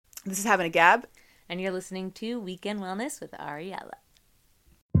This is Having a Gab. And you're listening to Weekend Wellness with Ariella.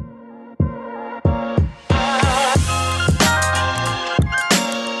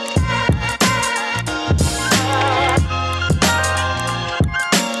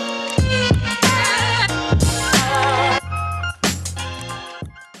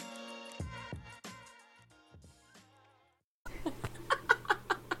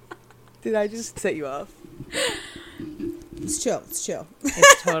 Did I just set you off? It's chill. It's chill.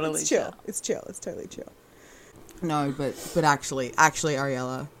 It's totally It's chill. It's chill. It's totally chill. No, but actually,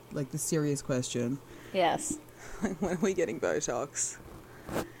 Ariella, like the serious question. Yes. When are we getting Botox?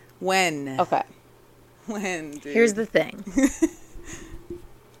 When? Okay. When, dude? Here's the thing.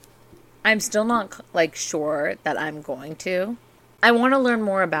 I'm still not sure that I'm going to. I want to learn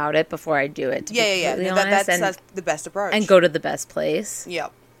more about it before I do it. To be completely honest, That's the best approach. and go to the best place.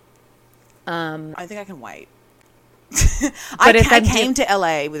 Yep. I think I can wait. But I came to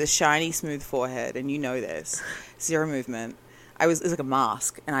LA with a shiny, smooth forehead, and you know this. Zero movement. It was like a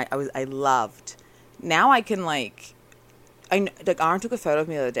mask, and I loved. Now I can Aaron took a photo of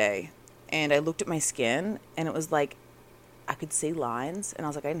me the other day, and I looked at my skin, and it was like I could see lines, and I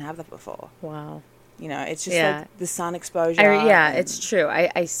was like, I didn't have that before. Wow. You know, it's just like the sun exposure. It's true.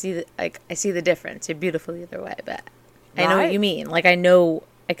 I see I see the difference. You're beautiful either way, but I know what you mean. Like I know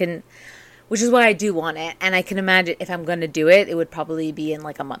I can, which is why I do want it, and I can imagine if I'm going to do it, it would probably be in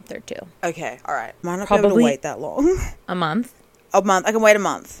like a month or two. Okay, all right. Might not be able to wait that long. A month. A month. I can wait a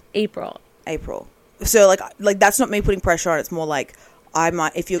month. April. So like that's not me putting pressure on. It's more like I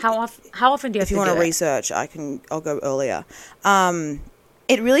might if you. How often do you have to do it? If you want to research, I'll go earlier.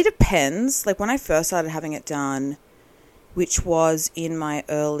 It really depends. Like when I first started having it done, which was in my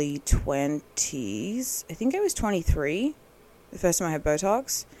early 20s, I think I was 23, the first time I had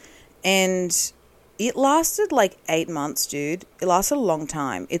Botox. And it lasted like 8 months, dude. It lasted a long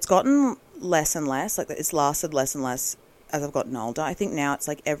time. It's gotten less and less. Like it's lasted less and less as I've gotten older. I think now it's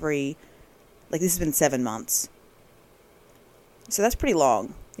like this has been 7 months. So that's pretty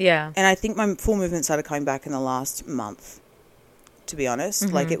long. Yeah. And I think my full movement started coming back in the last month, to be honest.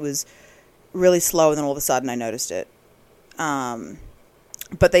 Mm-hmm. Like it was really slow and then all of a sudden I noticed it.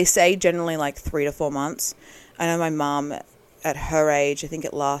 But they say generally like 3 to 4 months. I know my mum at her age, I think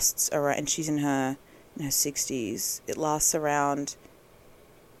it lasts around, and she's in her 60s, it lasts around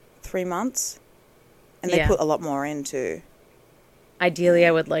 3 months. And they put a lot more in too. Ideally,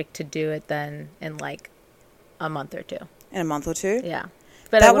 I would like to do it then in like a month or two. In a month or two? Yeah.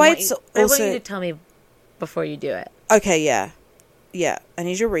 But that I want you to tell me before you do it. Okay, yeah. Yeah. I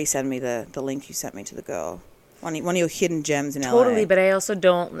need you to resend me the link you sent me to the girl. One of your hidden gems in LA. Totally, but I also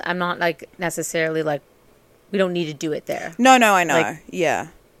I'm not like necessarily like, we don't need to do it there. No, I know. Like, yeah.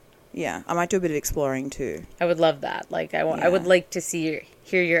 Yeah. I might do a bit of exploring too. I would love that. Like I would like to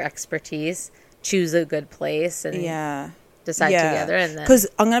hear your expertise, choose a good place and decide together. And then, because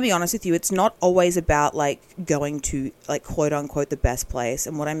I'm going to be honest with you, it's not always about like going to like quote unquote the best place.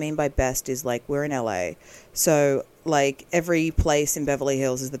 And what I mean by best is like we're in LA. So like every place in Beverly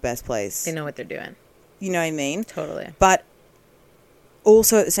Hills is the best place. They know what they're doing. You know what I mean? Totally. But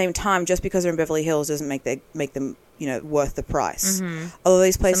also at the same time, just because they're in Beverly Hills doesn't make them, worth the price. Mm-hmm. Although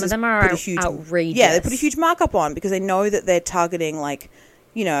these places some of them are outrageous. Yeah, they put a huge markup on because they know that they're targeting like,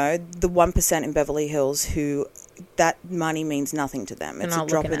 the 1% in Beverly Hills who that money means nothing to them. It's a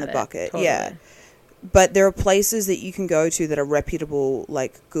drop in the bucket. Totally. Yeah. But there are places that you can go to that are reputable,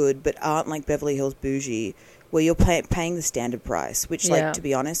 like good, but aren't like Beverly Hills bougie, where you're paying the standard price, which like, to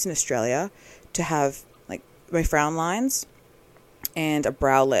be honest, in Australia, to have like my frown lines and a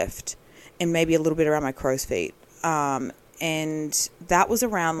brow lift and maybe a little bit around my crow's feet. And that was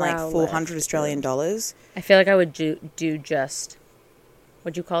around like 400 Australian dollars. I feel like I would do just,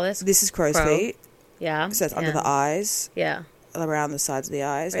 what'd you call this? This is crow's feet. Yeah. So it's under the eyes. Yeah. Around the sides of the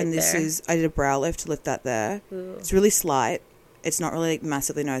eyes. Right, and this is, I did a brow lift to lift that there. Ooh. It's really slight. It's not really like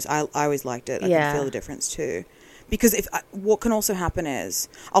massively noticed. I always liked it. I can feel the difference too. Because what can also happen is,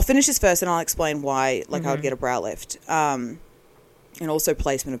 I'll finish this first and I'll explain why I would get a brow lift. And also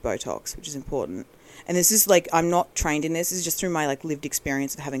placement of Botox, which is important. And this is like, I'm not trained in this. This is just through my like lived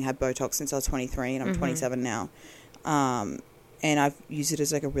experience of having had Botox since I was 23 and I'm 27 now. And I've used it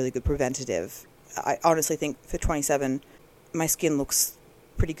as like a really good preventative. I honestly think for 27, my skin looks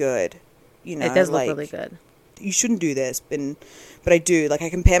pretty good. It does look really good. You shouldn't do this, but I do. Like I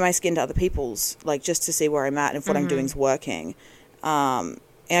compare my skin to other people's, like just to see where I'm at and if what I'm doing is working. And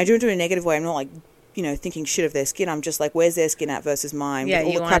I do it in a negative way. I'm not like, thinking shit of their skin. I'm just like, where's their skin at versus mine? Yeah,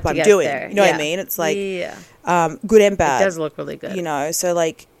 with all the crap I'm doing. There. You know what I mean? It's like, good and bad. It does look really good. So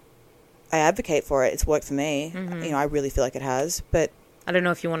like, I advocate for it. It's worked for me. I really feel like it has. But I don't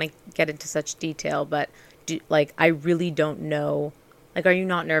know if you want to get into such detail, but I really don't know. Like, are you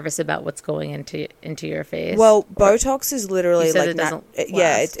not nervous about what's going into your face? Well, Botox is literally like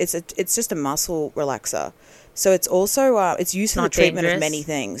it's just a muscle relaxer. So it's also it's used for the treatment of many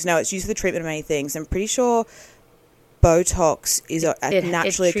things. No, it's used for the treatment of many things. I'm pretty sure Botox is a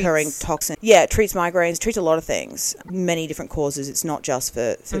naturally occurring toxin. Yeah, it treats migraines, treats a lot of things, many different causes. It's not just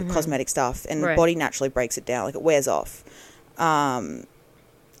for cosmetic stuff, and the body naturally breaks it down, like it wears off.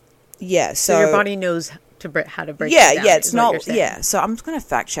 Yeah, so your body knows how to break it down. Yeah, it's not. Yeah, so I'm just going to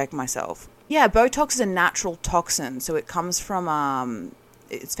fact check myself. Yeah, Botox is a natural toxin, so it comes from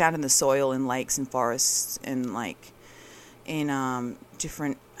it's found in the soil in lakes and forests and like in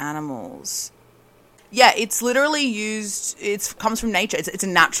different animals. Yeah, it's literally used. It comes from nature. It's a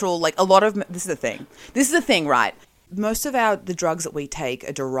natural. Like a lot of this is the thing, right? Most of the drugs that we take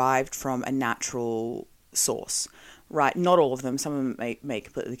are derived from a natural source. Right, not all of them. Some of them made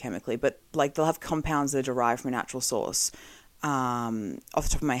completely chemically, but like they'll have compounds that are derived from a natural source. Off the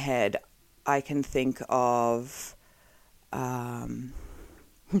top of my head, I can think of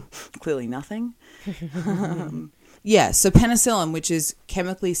clearly nothing. Yeah, so penicillin, which is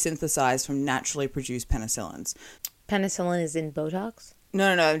chemically synthesized from naturally produced penicillins. Penicillin is in Botox? No,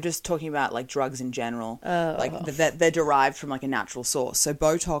 I'm just talking about like drugs in general. They're derived from like a natural source. So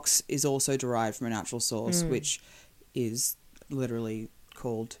Botox is also derived from a natural source, which is literally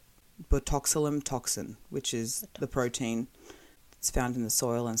called botulinum toxin, which is the protein that's found in the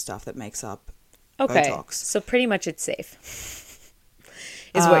soil and stuff that makes up Botox. So pretty much it's safe,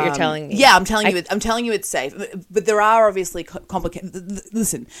 is what you're telling me. Yeah, I'm telling you it's safe. But there are obviously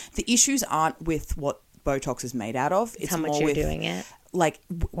listen, the issues aren't with what Botox is made out of. It's how much more you're with, doing it. Like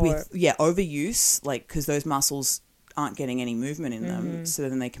with overuse, like because those muscles aren't getting any movement in them, so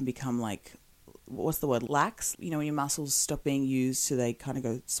then they can become like, what's the word, lax? You know, when your muscles stop being used, so they kind of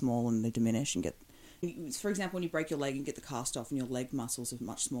go small and they diminish and get. For example, when you break your leg and get the cast off, and your leg muscles are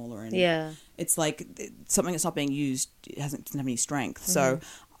much smaller, and it's like something that's not being used. It doesn't have any strength. So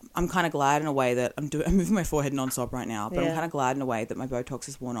I'm kind of glad in a way that I'm moving my forehead nonstop right now, but I'm kind of glad in a way that my Botox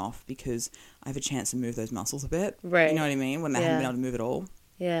is worn off because I have a chance to move those muscles a bit. Right. You know what I mean? When they haven't been able to move at all.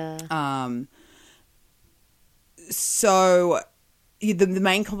 Yeah. So the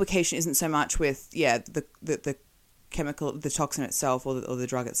main complication isn't so much with the chemical, the toxin itself or the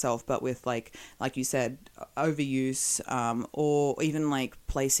drug itself, but with like you said, overuse, or even like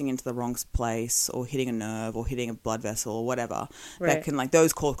placing into the wrong place or hitting a nerve or hitting a blood vessel or whatever, that can, like,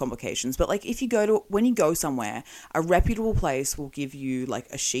 those cause complications. But like if you when you go somewhere, a reputable place will give you like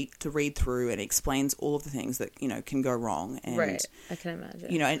a sheet to read through and it explains all of the things that, you know, can go wrong. And I can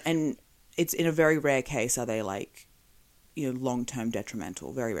imagine. You know, and it's in a very rare case are they like, you know, long-term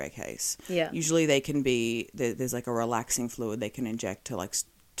detrimental, very rare case. Yeah. Usually they can be, there's like a relaxing fluid they can inject to like,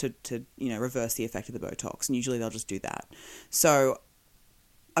 to you know, reverse the effect of the Botox. And usually they'll just do that. So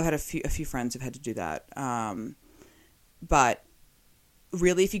I've had a few friends who've had to do that. But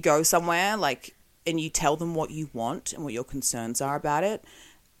really if you go somewhere like, and you tell them what you want and what your concerns are about it,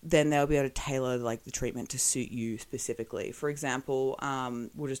 then they'll be able to tailor like the treatment to suit you specifically. For example,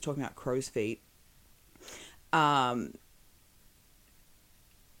 we're just talking about crow's feet.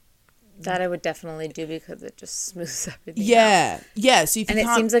 That I would definitely do because it just smooths everything out. Yeah. So it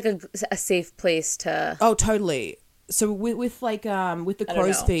seems like a safe place to. Oh, totally. So with the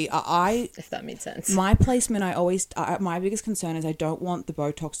crow's feet, if that made sense. My placement, my biggest concern is I don't want the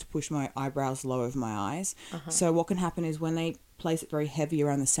Botox to push my eyebrows low over my eyes. So what can happen is when they place it very heavy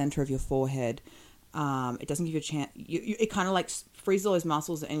around the center of your forehead, it doesn't give you a chance. It kind of like freezes all those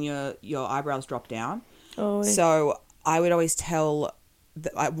muscles and your eyebrows drop down. Oh. So I would always tell.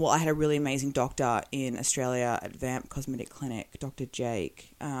 I had a really amazing doctor in Australia at Vamp Cosmetic Clinic, Dr.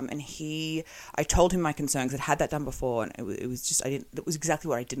 Jake, and I told him my concerns. I'd had that done before, and it was just, it was exactly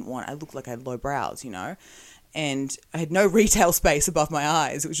what I didn't want. I looked like I had low brows, you know, and I had no retail space above my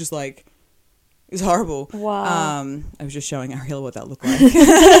eyes. It was just like, it was horrible. Wow. I was just showing Ariella what that looked like.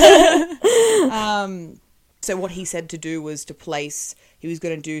 So what he said to do was he was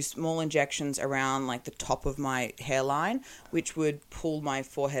going to do small injections around like the top of my hairline, which would pull my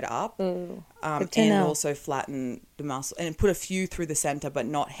forehead up, and also flatten the muscle, and put a few through the center, but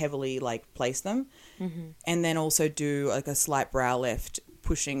not heavily like place them. And then also do like a slight brow lift,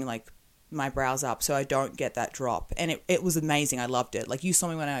 pushing like my brows up so I don't get that drop. And it was amazing. I loved it. Like you saw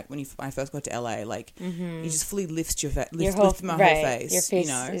me when I first got to LA, like you just fully lift my whole face. Your face, you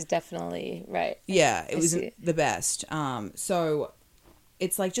know? Is definitely right. Yeah, it was the best. So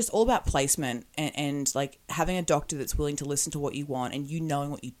it's like just all about placement and like having a doctor that's willing to listen to what you want and you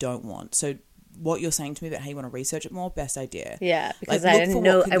knowing what you don't want. So what you're saying to me about how you want to research it more, best idea. Yeah, because Like, I look didn't for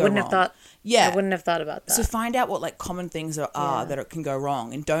know. what could I go wouldn't have wrong. thought. Yeah. I wouldn't have thought about that. So find out what like common things are Yeah. that it can go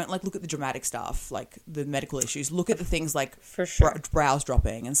wrong, and don't like look at the dramatic stuff, like the medical issues. Look at the things like For sure. brows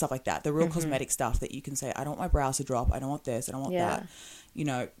dropping and stuff like that. The real cosmetic stuff that you can say, I don't want my brows to drop. I don't want this. I don't want Yeah. that. You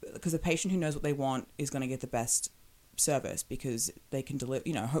know, because the patient who knows what they want is going to get the best service because they can deliver.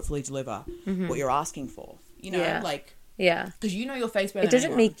 You know, hopefully deliver what you're asking for. You know, Yeah. like Yeah. because you know your face better. It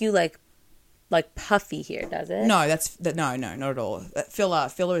doesn't than anyone. make you like puffy here, does it? No, no, not at all.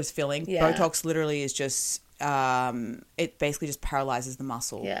 Filler is filling. Yeah. Botox literally is just it basically just paralyzes the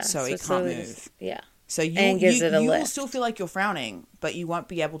muscle, Yeah. so it it's can't literally move. just- yeah. So And gives it a you will lift. still feel like you're frowning, but you won't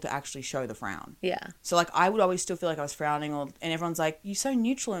be able to actually show the frown. Yeah. So like I would always still feel like I was frowning, and everyone's like, "You're so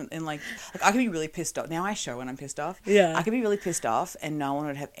neutral," and like I could be really pissed off. Now I show when I'm pissed off. Yeah. I could be really pissed off, and no one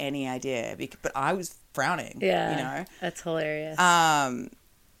would have any idea. But I was frowning. Yeah. You know. That's hilarious.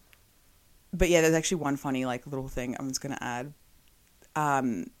 But yeah, there's actually one funny like little thing I'm just gonna add.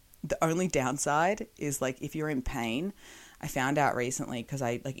 The only downside is like if you're in pain. I found out recently because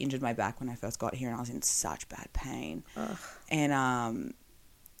I like injured my back when I first got here, and I was in such bad pain. Ugh. And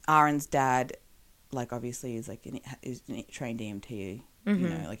Aaron's dad, like obviously is like is a trained EMT. You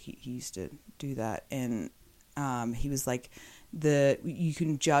know, like he used to do that, and he was like you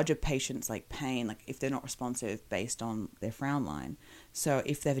can judge a patient's like pain, like if they're not responsive based on their frown line. So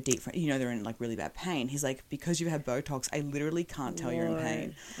if they have a deep frown, you know they're in like really bad pain. He's like, because you've had Botox, I literally can't tell you're in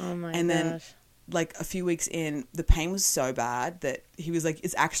pain. Oh my And gosh. then like a few weeks in, the pain was so bad that he was like,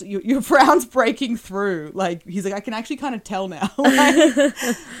 it's actually your frown's breaking through. Like he's like, I can actually kind of tell now. Like,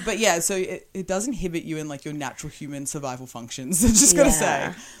 but yeah, so it does inhibit you in like your natural human survival functions. I'm just gonna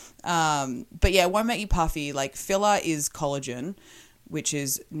say. But yeah, it won't make you puffy. Like filler is collagen, which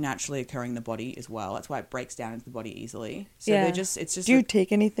is naturally occurring in the body as well. That's why it breaks down into the body easily. So Yeah. it's just Do you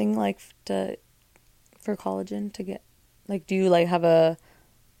take anything like for collagen to get like? Do you like have a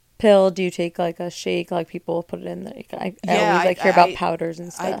pill? Do you take like a shake? Like people put it in there. I always like hear about powders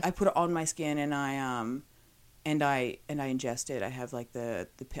and stuff. I put it on my skin and I ingest it. I have like I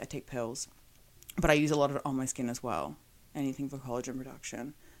take pills, but I use a lot of it on my skin as well. Anything for collagen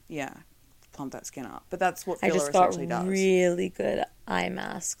production. Yeah. Plump that skin up. But that's what filler essentially does. Really good eye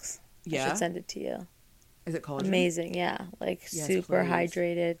masks. Yeah? I should send it to you. Is it collagen? Amazing, yeah. Like Yes, super please.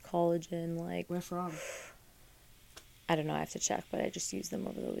 hydrated collagen. Like Where from? I don't know. I have to check, but I just used them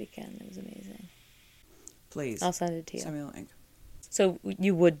over the weekend. It was amazing. Please. I'll send it to you. Send me a link. So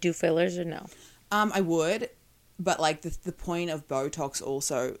you would do fillers or no? I would, but like the point of Botox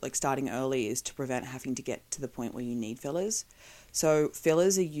also, like starting early, is to prevent having to get to the point where you need fillers. So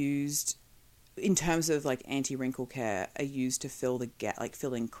fillers are used in terms of like anti-wrinkle care, are used to fill the gap, like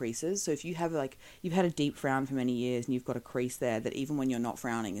fill in creases. So if you have like you've had a deep frown for many years and you've got a crease there that even when you're not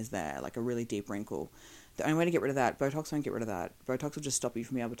frowning is there, like a really deep wrinkle. The only way to get rid of that, Botox won't get rid of that. Botox will just stop you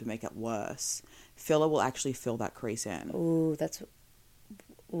from being able to make it worse. Filler will actually fill that crease in.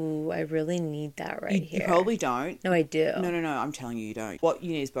 Ooh, I really need that right here. You probably don't. No, I do. No, I'm telling you, you don't. What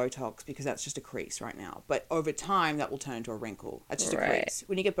you need is Botox because that's just a crease right now. But over time, that will turn into a wrinkle. That's just a crease.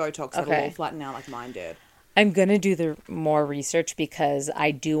 When you get Botox, that'll all flatten out like mine did. I'm going to do the more research because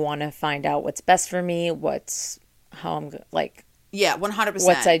I do want to find out what's best for me, how I'm, like... Yeah, 100%.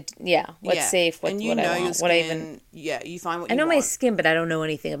 What's safe, and you what know I want, your skin, what I even... Yeah, you find what you I know want. my skin, but I don't know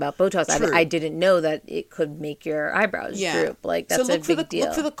anything about Botox. I didn't know that it could make your eyebrows droop. Like, that's a big deal.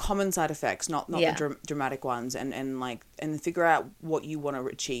 Look for the common side effects, not the dramatic ones, and figure out what you want to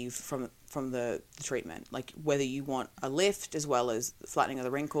achieve from the treatment. Like whether you want a lift as well as flattening of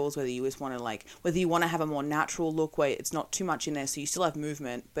the wrinkles, whether you just want to whether you want to have a more natural look where it's not too much in there, so you still have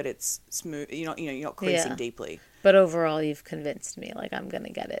movement, but it's smooth. You're not creasing deeply. But overall, you've convinced me. Like, I'm going to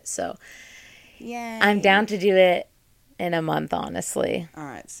get it. So, yeah, I'm down to do it in a month, honestly. All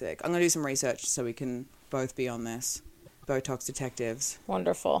right, sick. I'm going to do some research so we can both be on this. Botox detectives.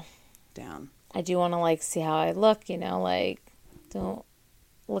 Wonderful. Down. I do want to, see how I look, don't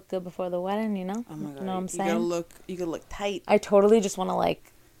look good before the wedding, Oh, my God. You know what I'm saying? You gotta look tight. I totally just want to,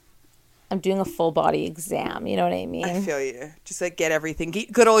 I'm doing a full body exam. You know what I mean? I feel you. Just get everything.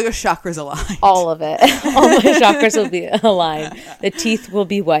 Get all your chakras aligned. All of it. All my chakras will be aligned. The teeth will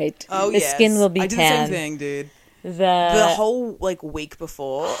be white. Oh, the skin will be tan. I did the same thing, dude. The whole week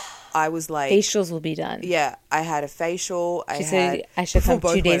before, I was like... Facials will be done. Yeah. I had a facial. She said I should come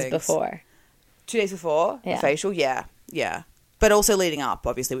 2 days before. 2 days before? Yeah. The facial? Yeah. Yeah. But also leading up,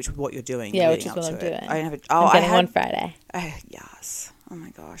 obviously, which is what you're doing. Yeah, which is what I'm doing. I didn't have I'm getting one Friday. Yes. Oh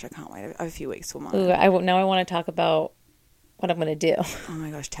my gosh, I can't wait. I have a few weeks till mine. Ooh, now I want to talk about what I'm going to do. Oh my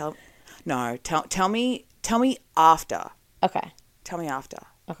gosh, tell me after. Okay. Tell me after.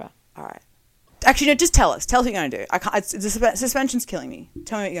 Okay. All right. Actually, no, just tell us. Tell us what you're going to do. I can't, the suspension's killing me.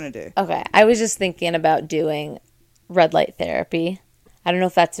 Tell me what you're going to do. Okay. I was just thinking about doing red light therapy. I don't know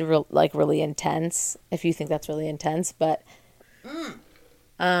if that's really intense, if you think that's really intense, but...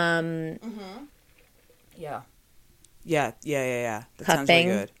 Yeah. Yeah. That cupping. sounds really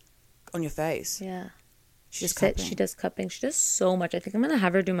good. On your face. Yeah. She does cupping. She does so much. I think I'm going to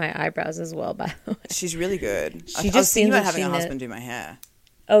have her do my eyebrows as well, by the way. She's really good. She I just was thinking seems about like having she a husband do my hair.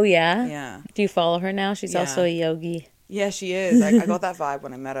 Oh, yeah? Yeah. Do you follow her now? She's also a yogi. Yeah, she is. I got that vibe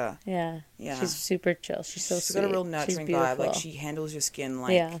when I met her. Yeah. Yeah. She's super chill. She's so sweet. She's got a real nurturing vibe. Like, she handles your skin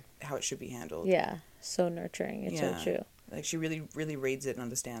like how it should be handled. Yeah. So nurturing. It's so true. Like, she really, really reads it and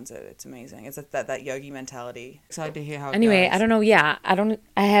understands it. It's amazing. It's that yogi mentality. Excited to hear how it Anyway, goes. I don't know. Yeah. I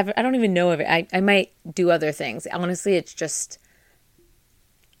don't even know of it. I might do other things. Honestly, it's just...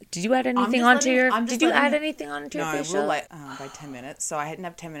 Did you add anything onto your... Did you add anything onto your facial? No, we're like by 10 minutes. So I didn't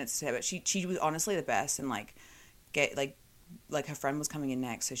have 10 minutes to say, but she was honestly the best, and like her friend was coming in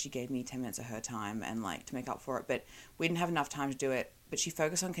next, so she gave me 10 minutes of her time and like to make up for it. But we didn't have enough time to do it. But she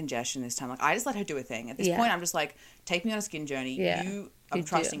focused on congestion this time. Like, I just let her do a thing. At this point, I'm just like, take me on a skin journey. Yeah. I'm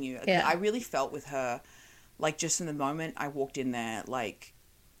trusting you. Yeah. I really felt with her, like, just in the moment I walked in there, like,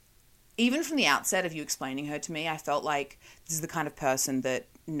 even from the outset of you explaining her to me, I felt like this is the kind of person that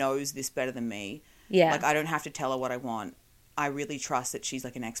knows this better than me. Yeah. Like, I don't have to tell her what I want. I really trust that she's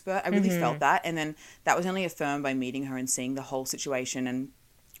like an expert. I really felt that. And then that was only affirmed by meeting her and seeing the whole situation and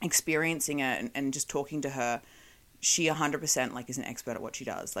experiencing it and just talking to her. She 100% like is an expert at what she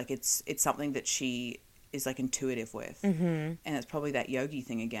does. Like, it's something that she is like intuitive with. And it's probably that yogi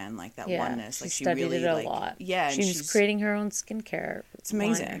thing again, like that oneness. Like, she studied really it a like lot. Yeah, and she's creating her own skincare. It's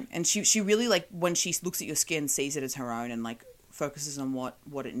amazing. And she really, like, when she looks at your skin, sees it as her own and like focuses on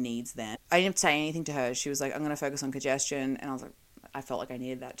what it needs then. I didn't have to say anything to her. She was like, I'm going to focus on congestion. And I was like, I felt like I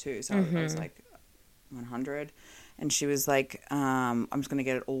needed that too. So I was like 100. And she was like, I'm just going to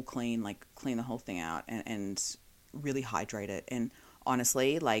get it all clean, like clean the whole thing out and really hydrate it. And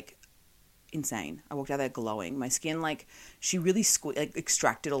honestly, like, insane. I walked out there glowing. My skin, like, she really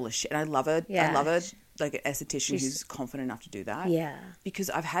extracted all the shit. And I love her. Yeah. I love her, like, an esthetician who's confident enough to do that. Yeah. Because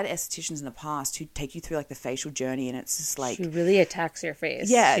I've had estheticians in the past who take you through, like, the facial journey, and it's just like... She really attacks your face.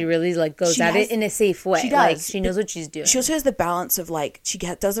 Yeah. She really, like, goes at it in a safe way. She does. Like, she knows what she's doing. She also has the balance of, like, she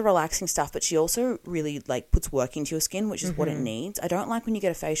does the relaxing stuff, but she also really, like, puts work into your skin, which is what it needs. I don't like when you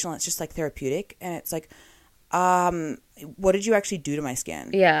get a facial and it's just, like, therapeutic, and it's like... what did you actually do to my skin?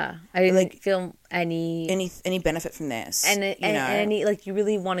 Yeah, I didn't feel any benefit from this, and any, like, you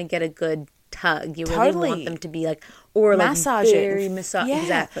really want to get a good tug. You really want them to be like, or massage like it,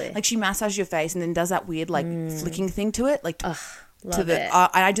 exactly. Like, she massages your face and then does that weird like flicking thing to it, like love it.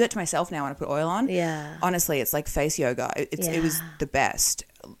 I do that to myself now when I put oil on. Yeah, honestly, it's like face yoga. It was the best,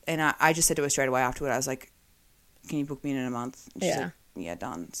 and I just said to her straight away afterward. I was like, "Can you book me in a month?" And she's like, yeah,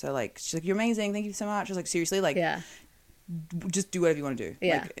 done. So, like, she's like, you're amazing, thank you so much. I was like, seriously, like, just do whatever you want to do.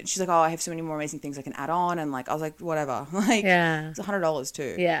 Yeah. Like, she's like, oh, I have so many more amazing things I can add on, and like, I was like, whatever. Like, it's $100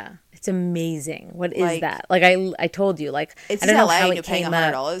 too. Yeah, it's amazing. What is that? Like, I told you, like, it's I don't know LA how and it you're paying came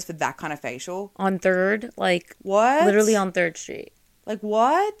 $100 for that kind of facial on 3rd, like, what? Literally on 3rd Street. Like,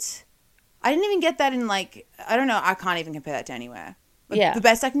 what? I didn't even get that in, like, I don't know. I can't even compare that to anywhere. Like, the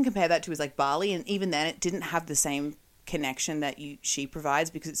best I can compare that to is like Bali, and even then, it didn't have the same connection that she provides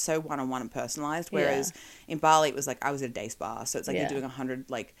because it's so one-on-one and personalized, whereas in Bali it was like I was at a day spa, so it's like you're doing 100,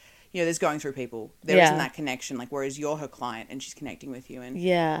 like, you know, there's going through people, there isn't that connection, like, whereas you're her client and she's connecting with you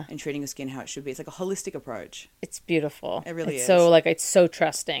and treating your skin how it should be. It's like a holistic approach. It's beautiful. It really is. So, like, it's so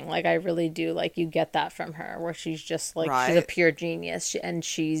trusting. Like, I really do, like, you get that from her where she's just like she's a pure genius, she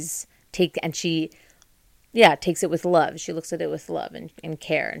takes it with love. She looks at it with love and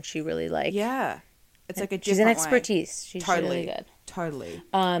care, and she really, like, it's like a different she's an expertise. Way. She's really good. Totally.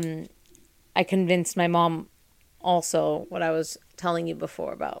 I convinced my mom also what I was telling you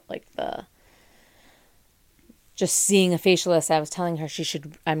before about, like, the just seeing a facialist. I was telling her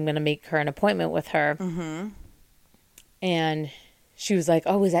I'm going to make her an appointment with her. Mm-hmm. And she was like,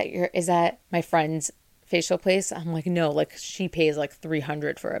 oh, is that my friend's facial place? I'm like, no, like, she pays like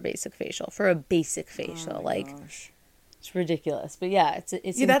 $300 for a basic facial. Oh, like, gosh. It's ridiculous, but it's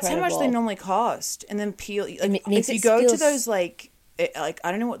incredible. That's how much they normally cost. And then peel, like, if you go to those like I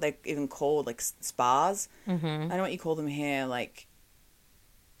don't know what they even called, like, spas. Mm-hmm. I don't know what you call them here. Like,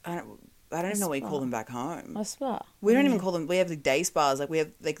 I don't even know what you call them back home. A spa. We don't even call them. We have the day spas. Like, we have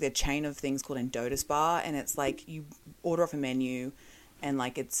like the chain of things called Endota Spa, and it's like you order off a menu. And,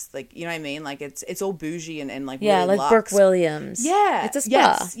 like, it's, like, you know what I mean? Like, it's all bougie and like, really like luxe. Burke Williams. Yeah. It's a spa.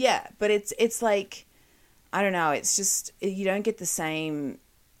 Yes, yeah. But it's like, I don't know. It's just, you don't get the same,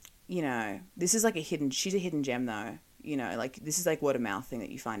 you know, this is like she's a hidden gem though. You know, like this is like word of mouth thing that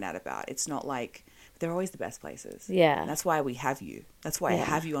you find out about. It's not like they're always the best places. Yeah. And that's why we have you. That's why I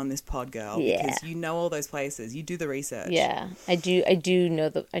have you on this pod, girl. Yeah. Because you know all those places. You do the research. Yeah. I do know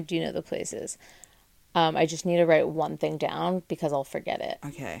the places. I just need to write one thing down because I'll forget it.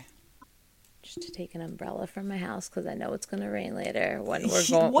 Okay. Just to take an umbrella from my house because I know it's going to rain later when we're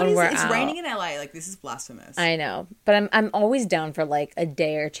going. What is it? It's raining in LA. Like, this is blasphemous. I know, but I'm always down for like a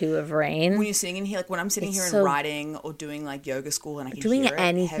day or two of rain. When you're sitting in here, like when I'm sitting here and writing or doing like yoga school and I can doing hear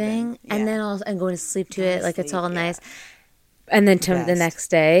anything, and then I'm going to sleep to it. Like it's all nice, and then the the next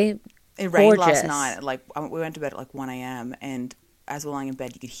day, it rained last night. Like we went to bed at like 1 a.m. and as we're lying in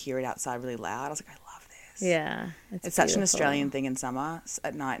bed, you could hear it outside really loud. I was like, I love this. Yeah, it's such an Australian thing in summer.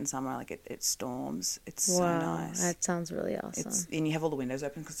 At night in summer, like it storms. It's so nice. That sounds really awesome. And you have all the windows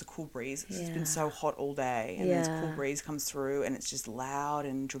open because it's a cool breeze. It's been so hot all day, and then this cool breeze comes through, and it's just loud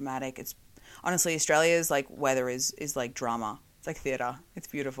and dramatic. It's honestly Australia's like weather is like drama. It's like theater. It's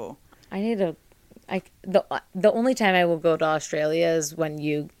beautiful. The only time I will go to Australia is when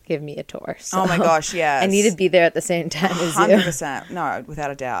you give me a tour. So oh my gosh, yes. I need to be there at the same time as you. 100%. No, without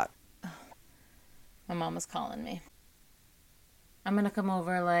a doubt. My mom is calling me. I'm going to come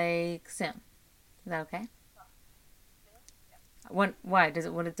over like soon. Is that okay? Why? Does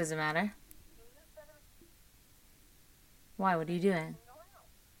it matter? Why? What are you doing?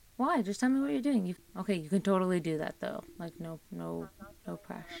 Why? Just tell me what you're doing. Okay, you can totally do that though. Like no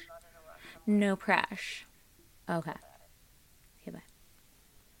pressure. No pressure. Okay. Okay,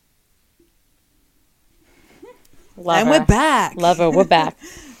 bye. And we're back. Love her. We're back.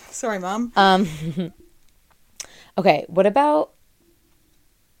 Sorry, Mom. Okay, what about...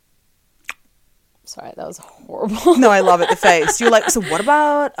 Sorry, that was horrible. No, I love it, the face. You're like, so what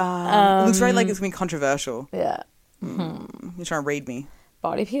about... it looks very like it's going to be controversial. Yeah. You're trying to read me.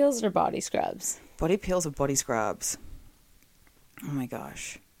 Body peels or body scrubs? Body peels or body scrubs? Oh my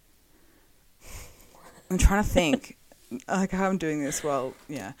gosh. I'm trying to think. Like how I'm doing this well,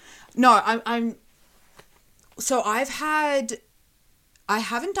 yeah. No, I'm... So I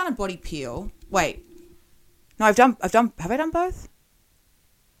haven't done a body peel. Wait. No, have I done both?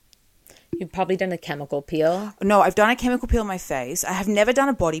 You've probably done a chemical peel. No, I've done a chemical peel on my face. I have never done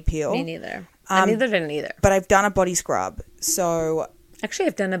a body peel. Me neither. I neither did either. But I've done a body scrub. So actually,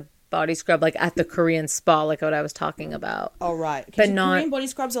 I've done a body scrub like at the Korean spa, like what I was talking about. Oh, right. But not... Korean body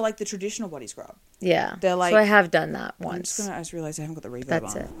scrubs are like the traditional body scrub. Yeah. They're like... So I have done that once. I just realized I haven't got the reverb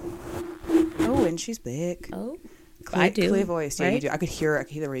That's on. it. Oh, and she's back. Oh. I do. Clear voice. Yeah, right? You do. I could hear it. I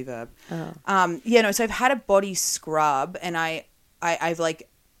could hear the reverb. Oh. Yeah, no, so I've had a body scrub and I've like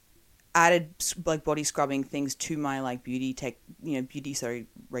added like body scrubbing things to my like beauty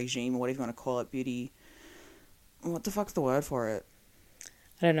regime or whatever you want to call it. What the fuck's the word for it?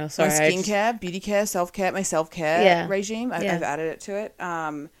 I don't know. Sorry. My skincare, beauty care, self-care, my self-care regime. I've added it to it.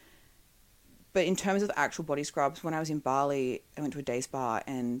 But in terms of the actual body scrubs, when I was in Bali, I went to a day spa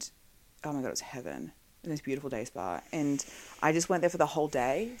and oh my God, it was heaven. In this beautiful day spa, and I just went there for the whole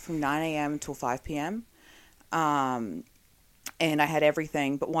day from 9 a.m. till 5 p.m. And I had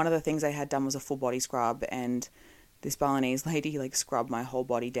everything, but one of the things I had done was a full body scrub, and this Balinese lady like scrubbed my whole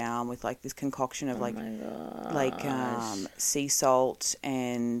body down with like this concoction of sea salt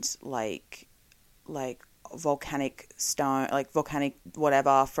and like volcanic stone, like volcanic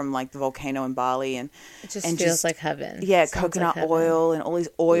whatever from like the volcano in Bali, and it just feels like heaven. Yeah, coconut oil and all these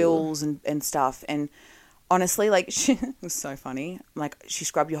oils and stuff. And honestly, like it was so funny. Like she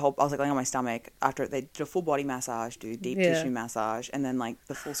scrubbed your whole. I was like laying on my stomach after they did a full body massage, deep tissue massage, and then like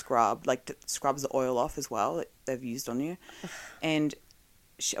the full scrub, like scrubs the oil off as well that they've used on you. And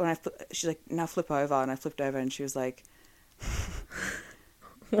she's like, now flip over, and I flipped over, and she was like,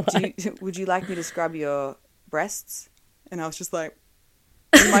 would you like me to scrub your breasts? And I was just like,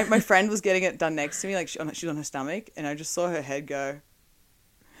 my friend was getting it done next to me, like she's on her stomach, and I just saw her head go,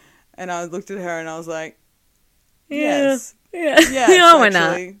 and I looked at her and I was like, yes, why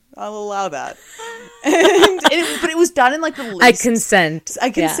not? I'll allow that. But it was done in like the least. I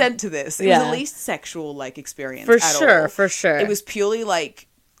consent to this. It was the least sexual like experience for all. sure. It was purely like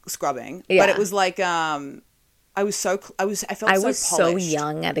scrubbing, but it was like I felt so polished. So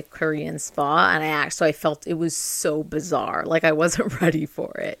young at a Korean spa, and I felt it was so bizarre. Like I wasn't ready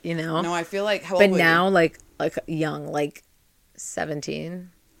for it, you know. No, I feel like but now like young, like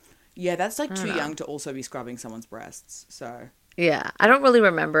 17. Yeah, that's like too young to also be scrubbing someone's breasts. So yeah, I don't really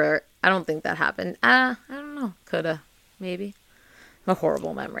remember. I don't think that happened. I don't know. Coulda, maybe. a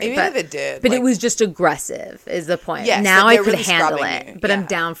horrible memory. Even if it did. But it was just aggressive is the point. Yes, now like I could really handle scrubbing it. you. But Yeah. I'm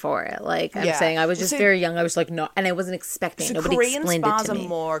down for it. Like I'm Yeah. saying, I was just So- very young. I was like, no, and I wasn't expecting it. So Nobody Korean explained spas it to are me.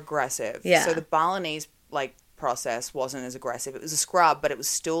 more aggressive. Yeah. So the Balinese like process wasn't as aggressive. It was a scrub, but it was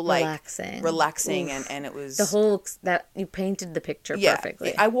still like relaxing and it was The whole, that you painted the picture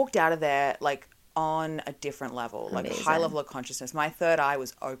perfectly. I walked out of there like on a different level, like a high Amazing. level of consciousness. My third eye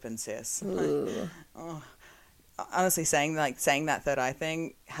was open, sis. Honestly, saying that third eye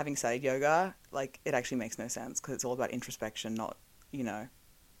thing, having studied yoga, like it actually makes no sense because it's all about introspection, not,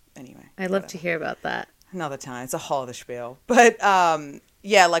 anyway. I'd love to hear about that. Another time. It's a whole other spiel. But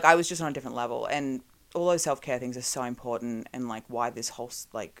yeah, like I was just on a different level, and all those self-care things are so important, and like why this whole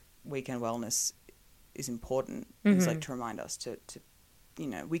like weekend wellness is important is like to remind us to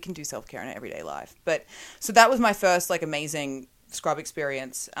we can do self-care in our everyday life. But so that was my first like amazing scrub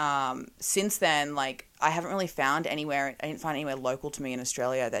experience. Since then, like I haven't really found anywhere, I didn't find anywhere local to me in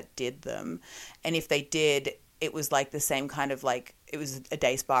Australia that did them. And if they did, it was like the same kind of like, it was a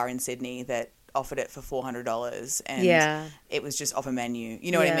day spa in Sydney that offered it for $400 and it was just off a menu.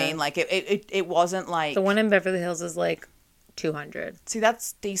 You know what I mean? Like it wasn't like The one in Beverly Hills is like $200. See,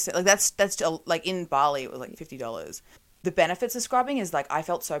 that's decent. Like that's like in Bali it was like $50. The benefits of scrubbing is like I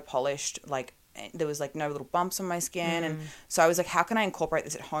felt so polished, like there was like no little bumps on my skin, and so I was like, how can I incorporate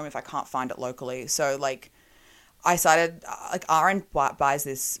this at home if I can't find it locally? So like I started like Aaron buys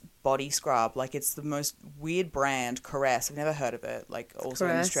this body scrub, like it's the most weird brand, Caress. I've never heard of it. Like also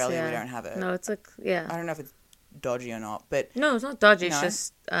Caress, in Australia we don't have it. No, it's like I don't know if it's dodgy or not, but no, it's not dodgy. It's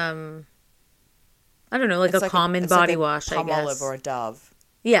just I don't know, like a common body wash, I guess. Palmolive or a Dove.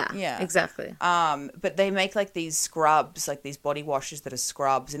 Yeah, exactly. But they make like these scrubs, like these body washes that are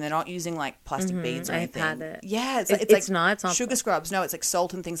scrubs, and they're not using like plastic beads or anything. I've had it. Yeah, it's like not sugar scrubs. No, it's like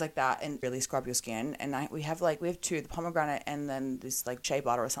salt and things like that, and really scrub your skin. And we have two, the pomegranate and then this like shea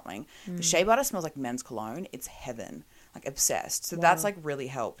butter or something. The shea butter smells like men's cologne. It's heaven, like obsessed. So that's like really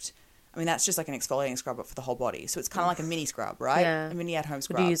helped. I mean, that's just like an exfoliating scrub, but for the whole body. So it's kind of like a mini scrub, right? Yeah. A mini at-home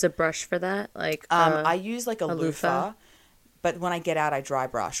scrub. Do you use a brush for that? Like I use like a loofah. But when I get out, I dry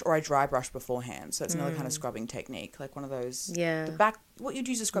brush, or I dry brush beforehand. So it's another kind of scrubbing technique, like one of those. Yeah. The back, what you'd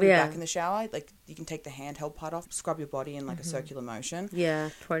use to scrub your back in the shower, like you can take the handheld part off, scrub your body in like a circular motion. Yeah,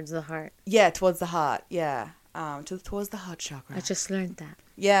 towards the heart. Yeah, towards the heart. Yeah, towards the heart chakra. I just learned that.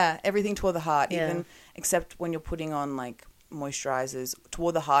 Yeah, everything toward the heart, Yeah. even except when you're putting on like moisturizers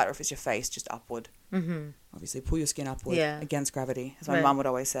toward the heart, or if it's your face, just upward. Mm-hmm. Obviously, pull your skin upward against gravity, as my mum would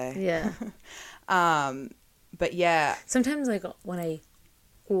always say. Yeah. But yeah. Sometimes, like, when I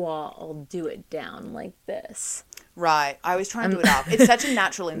I'll do it down like this. Right. I always try and do it up. It's such a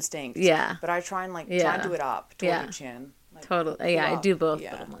natural instinct. Yeah. But I try and try and do it up toward your chin. Like, totally. Yeah, I do both.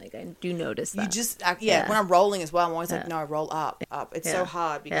 Yeah. But I'm like, I do notice that. You just, when I'm rolling as well, I'm always like, no, roll up. It's so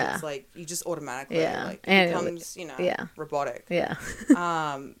hard because like you just automatically, like it becomes, robotic. Yeah.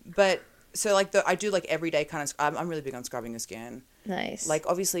 But so like I do like everyday kind of, I'm really big on scrubbing the skin. Nice. Like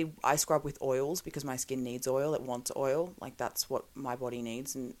obviously I scrub with oils because my skin needs oil. It wants oil. Like that's what my body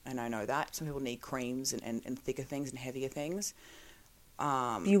needs, and I know that. Some people need creams and thicker things and heavier things.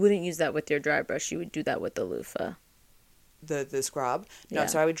 You wouldn't use that with your dry brush. You would do that with the loofah. The scrub? No,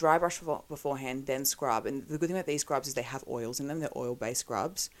 so I would dry brush beforehand, then scrub. And the good thing about these scrubs is they have oils in them. They're oil-based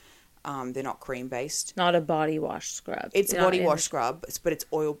scrubs. They're not cream-based. Not a body wash scrub. It's a body wash scrub, but it's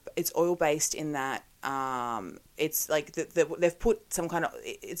oil. It's oil-based in that it's like they've put some kind of,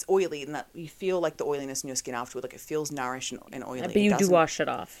 it's oily in that you feel like the oiliness in your skin afterward. Like it feels nourished and oily. But you do wash it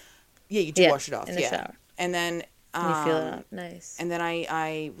off. Yeah, you do wash it off. In the shower. And then you feel it up. Nice. And then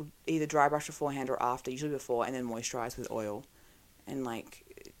I would either dry brush beforehand or after, usually before, and then moisturize with oil. And like,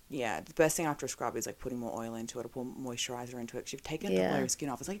 yeah, the best thing after a scrub is like putting more oil into it or put moisturizer into it because you've taken the layer of skin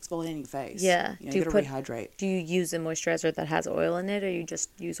off. It's like exfoliating your face. Yeah. You got to rehydrate. Do you use a moisturizer that has oil in it, or you just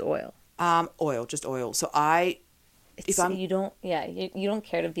use oil? Oil, just oil. So you don't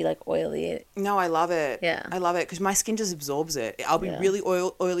care to be like oily. No, I love it. Yeah. I love it because my skin just absorbs it. I'll be really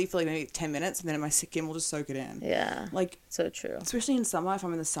oily for like maybe 10 minutes and then my skin will just soak it in. Yeah. Like, so true. Especially in summer, if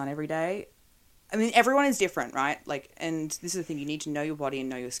I'm in the sun every day. I mean, everyone is different, right? Like, and this is the thing, you need to know your body and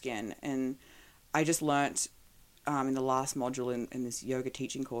know your skin. And I just learnt in the last module in this yoga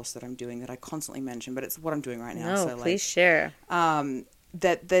teaching course that I'm doing that I constantly mention, but it's what I'm doing right now. No, so please share.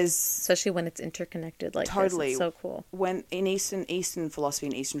 That there's, especially when it's interconnected like totally this. It's so cool. When in Eastern philosophy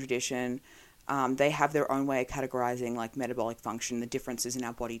and Eastern tradition, they have their own way of categorizing like metabolic function, the differences in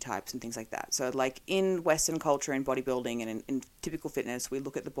our body types and things like that. So like in Western culture and bodybuilding and in typical fitness, we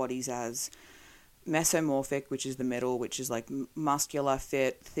look at the bodies as mesomorphic, which is the middle, which is like muscular,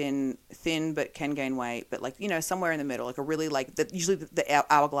 fit, thin but can gain weight, but like, you know, somewhere in the middle, like a really like usually the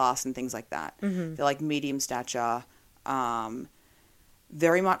hourglass and things like that. Mm-hmm. They're like medium stature,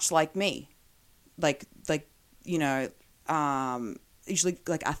 very much like me, like you know, usually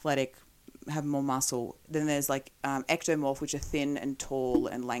like athletic, have more muscle. Then there's like ectomorph, which are thin and tall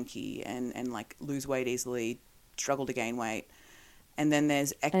and lanky and like lose weight easily, struggle to gain weight. And then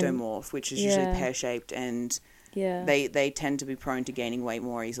there's ectomorph, which is usually pear-shaped, and they tend to be prone to gaining weight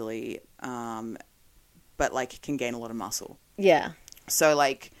more easily, but like can gain a lot of muscle. Yeah. So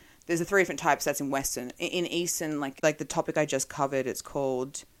like there's the 3 different types. That's in Western. In Eastern, like the topic I just covered, it's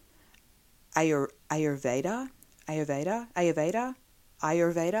called Ayurveda,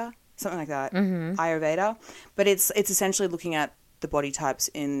 something like that. Mm-hmm. Ayurveda, but it's essentially looking at the body types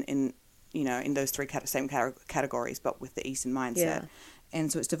in you know, in those 3 same categories, but with the Eastern mindset. Yeah.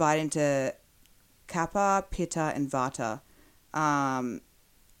 And so it's divided into Kapha, Pitta, and Vata.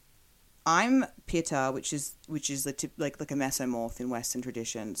 I'm Pitta, which is like a mesomorph in Western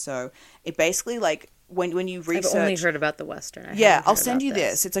tradition. So it basically like when you research. I've only heard about the Western. I'll send you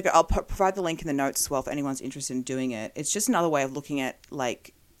this. It's like I'll provide the link in the notes as well for anyone's interested in doing it. It's just another way of looking at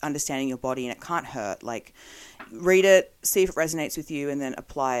like understanding your body, and it can't hurt. Like read it, see if it resonates with you, and then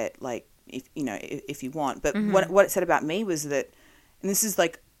apply it. Like if you know if you want. But mm-hmm. what it said about me was that, and this is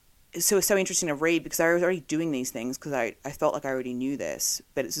like. So it's so interesting to read because I was already doing these things because I felt like I already knew this,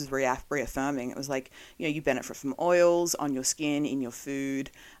 but it's just reaffirming. It was like, you know, you benefit from oils on your skin, in your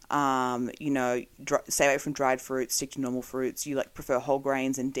food, you know, stay away from dried fruits, stick to normal fruits. You like prefer whole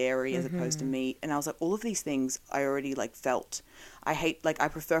grains and dairy as opposed to meat. And I was like, all of these things I already like felt. I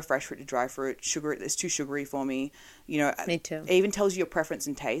prefer fresh fruit to dry fruit. Sugar, it's too sugary for me. You know, me too. It even tells you your preference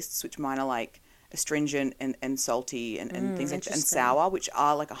and tastes, which mine are like astringent and salty and things like that, and sour, which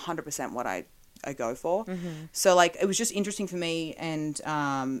are like 100% what I go for. Mm-hmm. So like it was just interesting for me, and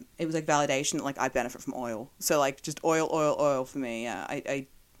it was like validation that like I benefit from oil. So like just oil for me.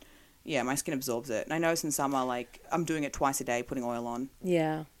 Yeah, my skin absorbs it. And I notice in summer like I'm doing it twice a day, putting oil on.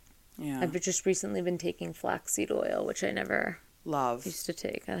 Yeah. I've just recently been taking flaxseed oil, which I never used to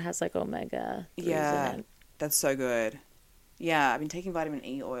take. It has like omega 3s in it. That's so good. Yeah, I've been taking vitamin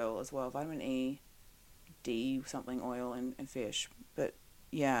E oil as well. Vitamin E, D something oil and fish. But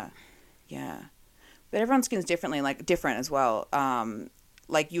yeah. But everyone's skin's different as well.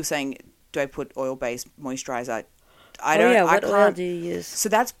 Like you were saying, do I put oil-based moisturizer? I don't. Yeah, what oil do you use? So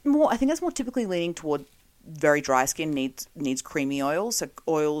that's more. I think that's more typically leaning toward very dry skin needs creamy oils. So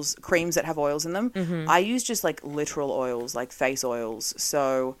creams that have oils in them. Mm-hmm. I use just like literal oils, like face oils.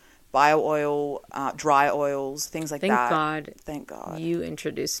 So bio oil, dry oils, things like that. Thank God. You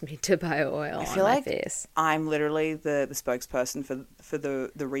introduced me to bio oil on my face. I'm literally the spokesperson for the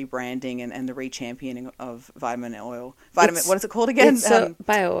rebranding and the re-championing of vitamin oil. What is it called again?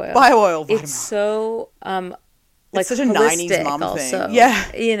 Bio oil. Bio oil. It's so like such a 90s mom also, thing.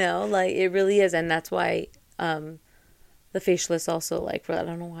 Yeah. You know, like it really is. And that's why the facialist also, like, I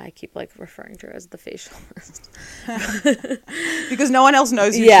don't know why I keep like referring to her as the facialist. Because no one else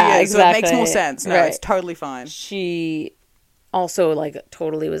knows who she is. Exactly. So it makes more sense. No, It's totally fine. She also like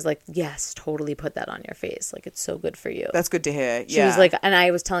totally was like, yes, totally put that on your face. Like, it's so good for you. That's good to hear. She was like, and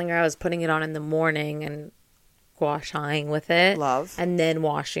I was telling her I was putting it on in the morning and gua shaing with it. Love. And then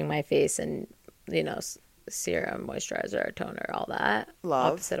washing my face and, you know, serum, moisturizer, toner, all that.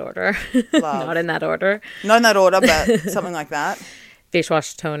 Love. Opposite order. Love. Not in that order. Not in that order, but something like that. Face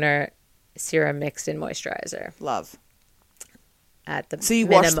wash, toner, serum mixed in moisturizer. Love. At the So you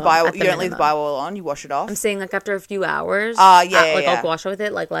wash the bio. You don't leave the bio oil on. You wash it off. I'm saying like after a few hours. I'll wash it with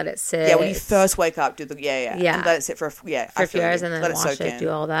it. Like let it sit. Yeah, when you first wake up, do the and let it sit for a few hours and then wash it. Do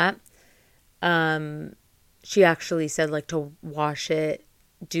all that. She actually said like to wash it.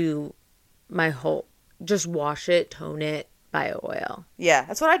 Do my whole. Just wash it, tone it, bio oil. Yeah,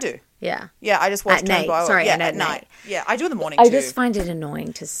 that's what I do. Yeah. Yeah, I just wash at night. Bio oil. Sorry, yeah, at night. Yeah, I do in the morning too. I just find it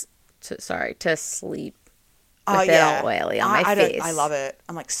annoying to sleep with it all oily on my face. I love it.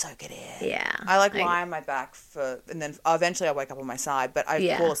 I'm like, soak it in. Yeah. I lie on my back and then eventually I wake up on my side, but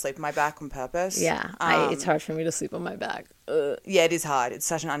I fall asleep on my back on purpose. Yeah. It's hard for me to sleep on my back. Yeah, it is hard. It's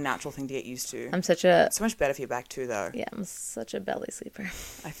such an unnatural thing to get used to. It's so much better for your back too, though. Yeah, I'm such a belly sleeper.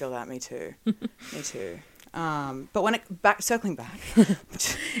 I feel that. Me too. Me too. But circling back,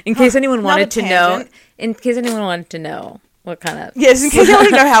 in case anyone wanted to know what kind of in case you want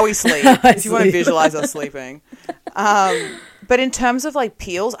to know how we sleep, if you want to visualize us sleeping. But in terms of like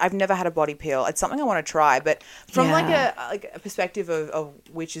peels, I've never had a body peel. It's something I want to try, but from like a perspective of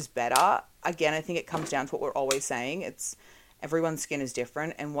which is better, again, I think it comes down to what we're always saying. Everyone's skin is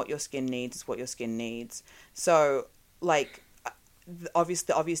different, and what your skin needs is what your skin needs. So, like, the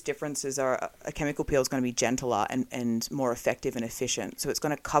obvious differences are a chemical peel is going to be gentler and more effective and efficient. So it's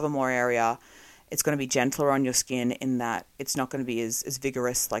going to cover more area. It's going to be gentler on your skin in that it's not going to be as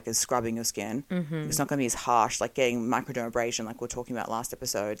vigorous, like as scrubbing your skin. Mm-hmm. It's not going to be as harsh, like getting microdermabrasion, like we were talking about last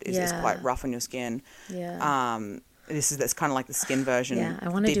episode, is quite rough on your skin. Yeah. That's kind of like the skin version. Yeah, I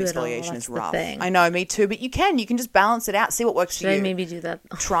want to do it all. Exfoliation That's is rough. the thing. I know, me too. But you can just balance it out, see what works for you. Should I maybe do that?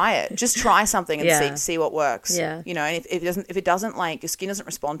 Try it. Just try something and see what works. Yeah. You know, and if it doesn't like your skin doesn't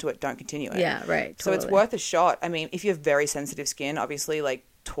respond to it, don't continue it. Yeah, right. Totally. So it's worth a shot. I mean, if you have very sensitive skin, obviously, like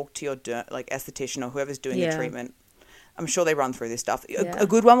talk to your esthetician or whoever's doing your treatment. I'm sure they run through this stuff. A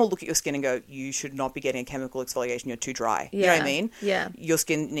good one will look at your skin and go, you should not be getting a chemical exfoliation. You're too dry. You know what I mean? Yeah. Your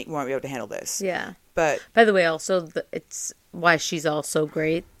skin won't be able to handle this. Yeah. But by the way, also, it's why she's also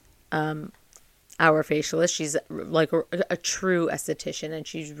great. Our facialist, she's like a true esthetician, and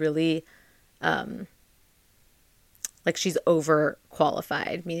she's really, like she's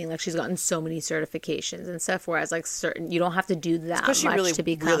overqualified, meaning like she's gotten so many certifications and stuff. Whereas like you don't have to do that much really, to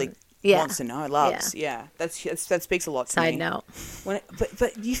become. Really wants to know, loves. Yeah. That speaks a lot to me. Side note.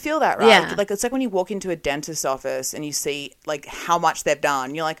 But you feel that, right? Yeah. Like it's like when you walk into a dentist's office and you see like how much they've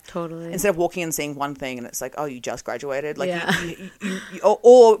done. You're like, totally. Instead of walking and seeing one thing and it's like, oh, you just graduated. Like, you,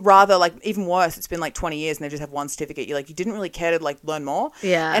 or rather, like even worse, it's been like 20 years and they just have one certificate. You're like, you didn't really care to like learn more.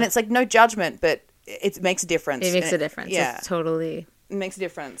 Yeah. And it's like no judgment, but it makes a difference. It makes a difference. Yeah. It's totally. It makes a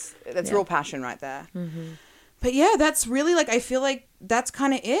difference. That's real passion right there. Mm-hmm. But yeah, that's really like, I feel like that's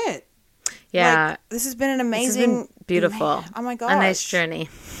kind of it. Yeah. Like, this has been an amazing, beautiful. Oh my gosh. A nice journey.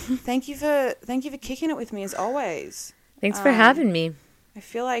 Thank you for kicking it with me as always. Thanks for having me. I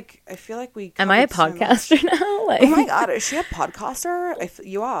feel like we. Am I a podcaster now? Like... Oh my god, is she a podcaster?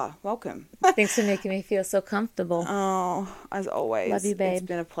 You are. Welcome. Thanks for making me feel so comfortable. Oh, as always. Love you, babe. It's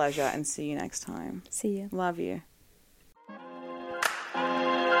been a pleasure, and see you next time. See you. Love you.